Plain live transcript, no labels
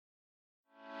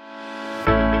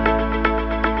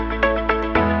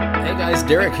guys,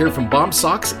 Derek here from Bomb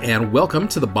Socks, and welcome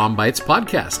to the BOM-BITES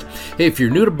podcast. Hey, if you're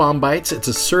new to BOM-BITES, it's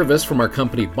a service from our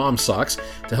company Bomb Socks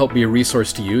to help be a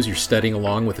resource to use. You're studying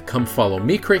along with the Come Follow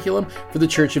Me curriculum for the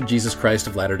Church of Jesus Christ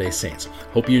of Latter-day Saints.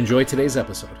 Hope you enjoy today's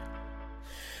episode.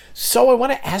 So I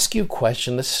want to ask you a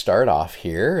question to start off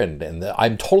here, and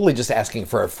I'm totally just asking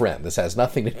for a friend. This has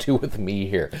nothing to do with me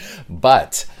here,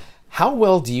 but how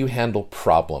well do you handle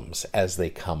problems as they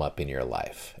come up in your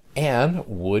life? And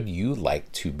would you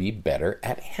like to be better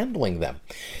at handling them?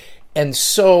 And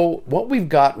so what we've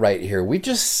got right here, we've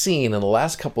just seen in the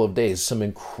last couple of days some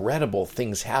incredible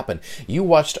things happen. You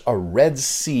watched a Red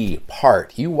Sea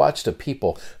part. You watched a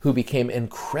people who became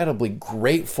incredibly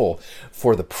grateful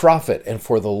for the prophet and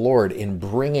for the Lord in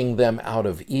bringing them out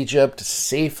of Egypt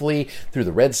safely through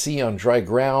the Red Sea on dry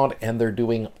ground, and they're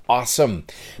doing awesome.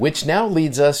 Which now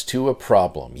leads us to a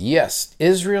problem. Yes,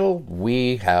 Israel,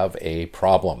 we have a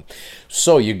problem.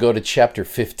 So you go to chapter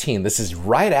 15. This is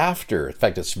right after, in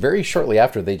fact, it's very shortly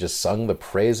after they just sung the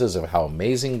praises of how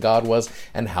amazing God was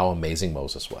and how amazing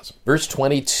Moses was. Verse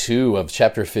 22 of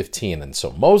chapter 15. And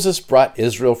so Moses brought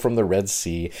Israel from the Red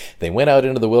Sea. They went out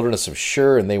into the wilderness of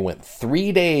Shur, and they went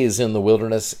 3 days in the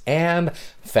wilderness and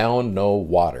found no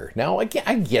water. Now, I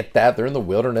get that. They're in the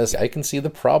wilderness. I can see the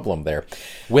problem there.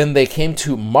 When they came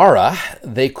to Marah,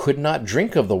 they could not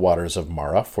drink of the waters of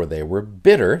Marah, for they were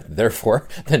bitter. Therefore,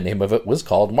 the name of it was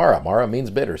called Marah. Marah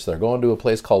means bitter. So they're going to a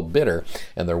place called Bitter,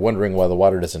 and they're wondering why the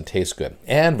water doesn't taste good.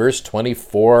 And verse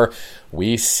 24,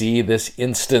 we see this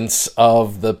instance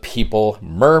of the people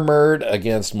murmured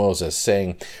against Moses,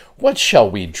 saying, "What shall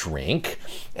we drink?"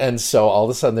 And so all of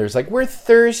a sudden there's like, we're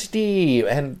thirsty.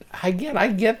 And again, I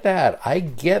get that. I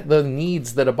get the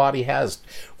needs that a body has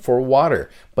for water,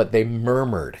 but they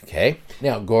murmured, okay?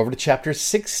 Now go over to chapter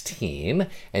 16,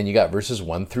 and you got verses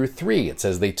 1 through 3. It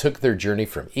says, they took their journey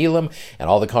from Elim, and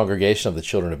all the congregation of the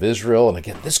children of Israel. And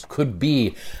again, this could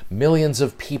be millions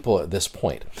of people at this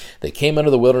point. They came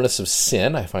into the wilderness of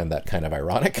Sin. I find that kind of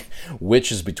ironic,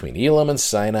 which is between Elim and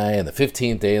Sinai, and the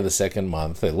 15th day of the second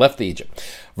month. They left Egypt.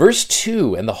 Verse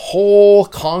 2, and the whole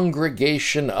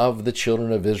congregation of the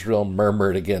children of Israel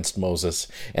murmured against Moses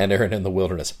and Aaron in the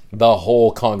wilderness. The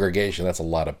whole congregation, that's a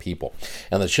lot of people.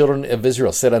 And the children of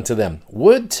Israel said unto them,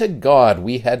 would to God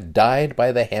we had died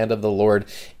by the hand of the Lord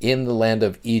in the land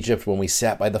of Egypt, when we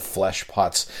sat by the flesh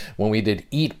pots, when we did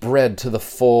eat bread to the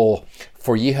full.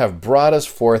 For ye have brought us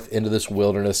forth into this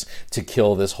wilderness to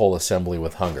kill this whole assembly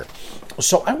with hunger.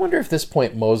 So I wonder if at this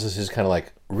point Moses is kind of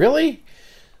like, really?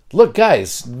 Look,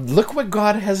 guys, look what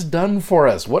God has done for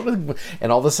us.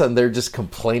 And all of a sudden they're just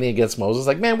complaining against Moses.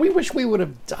 Like, man, we wish we would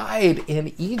have died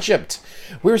in Egypt.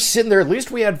 We were sitting there. At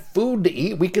least we had food to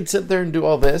eat. We could sit there and do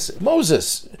all this.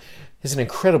 Moses is an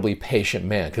incredibly patient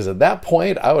man, because at that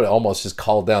point, I would almost just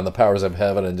called down the powers of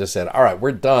heaven and just said, all right,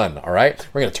 we're done. All right,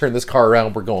 we're going to turn this car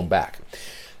around. We're going back.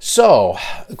 So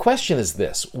the question is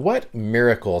this: what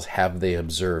miracles have they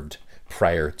observed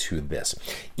prior to this?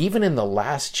 Even in the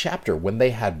last chapter, when they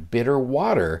had bitter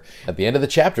water, at the end of the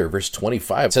chapter, verse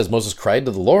 25, it says, Moses cried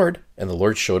to the Lord, and the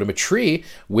Lord showed him a tree,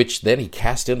 which then he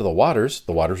cast into the waters.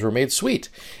 The waters were made sweet.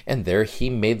 And there he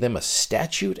made them a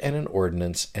statute and an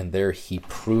ordinance, and there he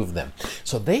proved them.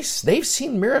 So they've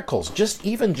seen miracles just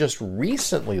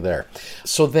recently there.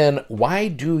 So then why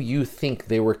do you think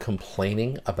they were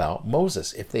complaining about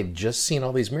Moses? If they've just seen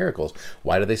all these miracles,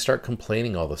 why do they start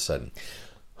complaining all of a sudden?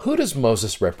 Who does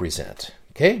Moses represent?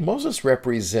 Okay, Moses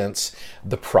represents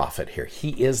the prophet here. He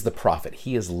is the prophet.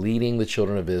 He is leading the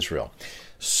children of Israel.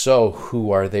 So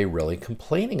who are they really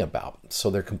complaining about?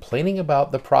 So they're complaining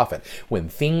about the prophet. When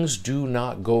things do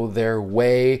not go their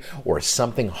way, or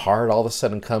something hard all of a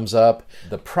sudden comes up,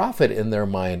 the prophet in their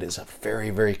mind is a very,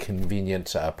 very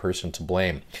convenient person to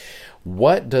blame.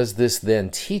 What does this then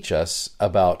teach us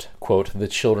about, quote, the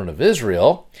children of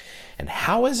Israel? And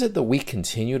how is it that we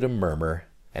continue to murmur?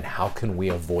 And how can we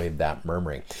avoid that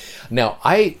murmuring? Now,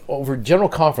 over General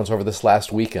Conference over this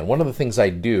last weekend, one of the things I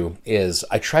do is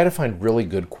I try to find really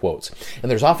good quotes.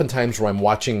 And there's often times where I'm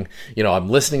watching, I'm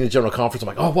listening to General Conference, I'm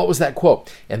like, oh, what was that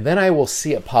quote? And then I will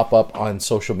see it pop up on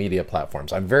social media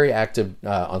platforms. I'm very active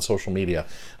on social media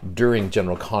during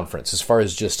General Conference, as far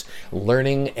as just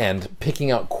learning and picking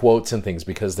out quotes and things,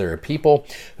 because there are people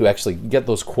who actually get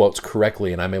those quotes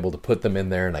correctly, and I'm able to put them in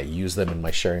there, and I use them in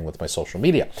my sharing with my social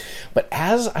media. But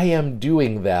as as I am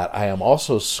doing that, I am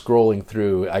also scrolling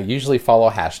through. I usually follow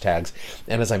hashtags,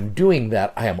 and as I'm doing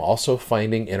that, I am also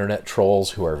finding internet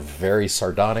trolls who are very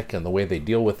sardonic in the way they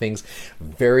deal with things,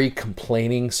 very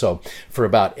complaining. So for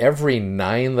about every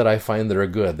 9 that I find that are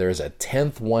good, there's a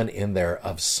 10th one in there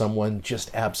of someone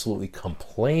just absolutely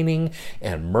complaining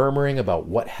and murmuring about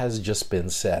what has just been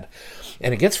said.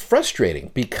 And it gets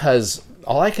frustrating because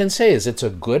all I can say is it's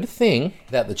a good thing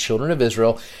that the children of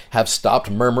Israel have stopped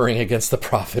murmuring against the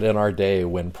prophet in our day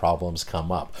when problems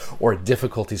come up, or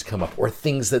difficulties come up, or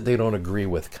things that they don't agree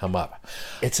with come up.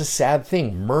 It's a sad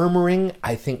thing. Murmuring,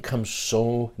 I think, comes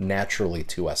so naturally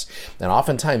to us. And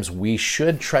oftentimes we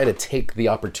should try to take the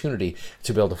opportunity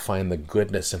to be able to find the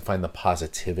goodness and find the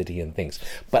positivity in things.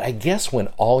 But I guess when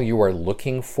all you are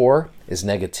looking for is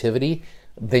negativity,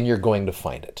 then you're going to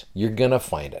find it. You're going to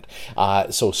find it.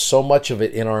 So much of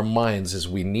it in our minds is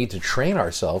we need to train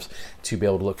ourselves to be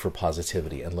able to look for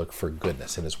positivity and look for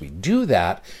goodness. And as we do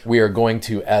that, we are going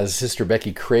to, as Sister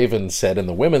Becky Craven said in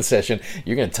the women's session,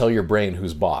 you're going to tell your brain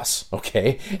who's boss,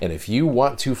 okay? And if you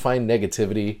want to find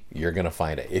negativity, you're going to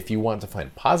find it. If you want to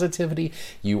find positivity,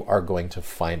 you are going to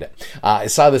find it. I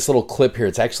saw this little clip here.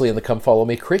 It's actually in the Come Follow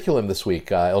Me curriculum this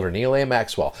week. Elder Neil A.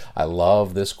 Maxwell. I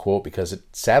love this quote because it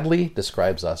sadly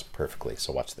describes us perfectly.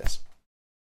 So watch this.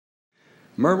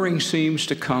 Murmuring seems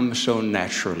to come so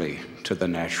naturally to the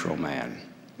natural man.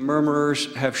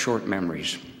 Murmurers have short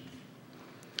memories.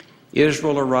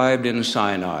 Israel arrived in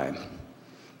Sinai,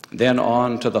 then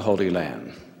on to the Holy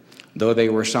Land, though they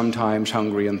were sometimes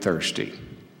hungry and thirsty.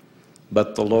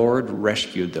 But the Lord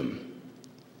rescued them,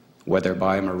 whether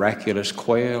by miraculous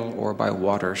quail or by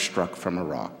water struck from a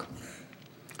rock.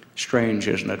 Strange,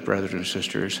 isn't it, brothers and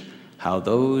sisters, how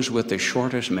those with the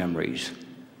shortest memories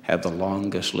have the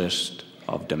longest list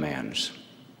of demands.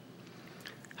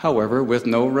 However, with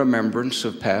no remembrance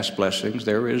of past blessings,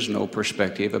 there is no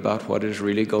perspective about what is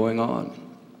really going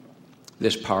on.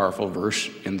 This powerful verse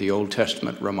in the Old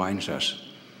Testament reminds us,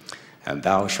 "And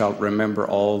thou shalt remember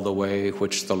all the way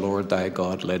which the Lord thy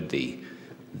God led thee,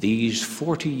 these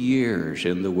 40 years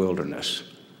in the wilderness,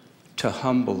 to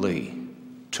humble thee,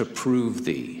 to prove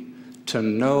thee, to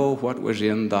know what was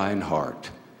in thine heart,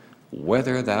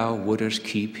 whether thou wouldest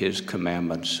keep his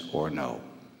commandments or no."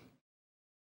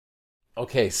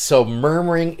 Okay, so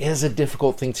murmuring is a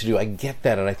difficult thing to do. I get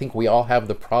that, and I think we all have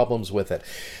the problems with it.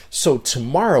 So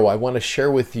tomorrow I want to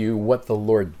share with you what the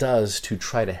Lord does to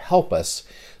try to help us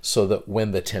so that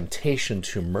when the temptation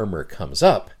to murmur comes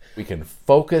up, we can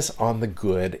focus on the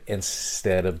good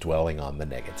instead of dwelling on the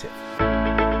negative.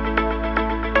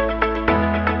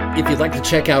 If you'd like to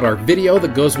check out our video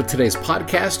that goes with today's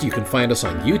podcast, you can find us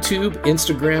on YouTube,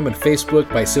 Instagram, and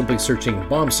Facebook by simply searching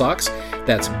BOM-SOCKS.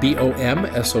 That's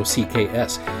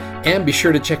BOMSOCKS. And be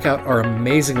sure to check out our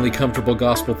amazingly comfortable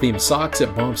gospel-themed socks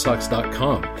at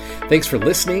BOMSOCKS.com. Thanks for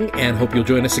listening, and hope you'll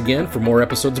join us again for more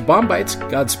episodes of BOM-BITES.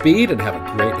 Godspeed, and have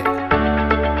a great day.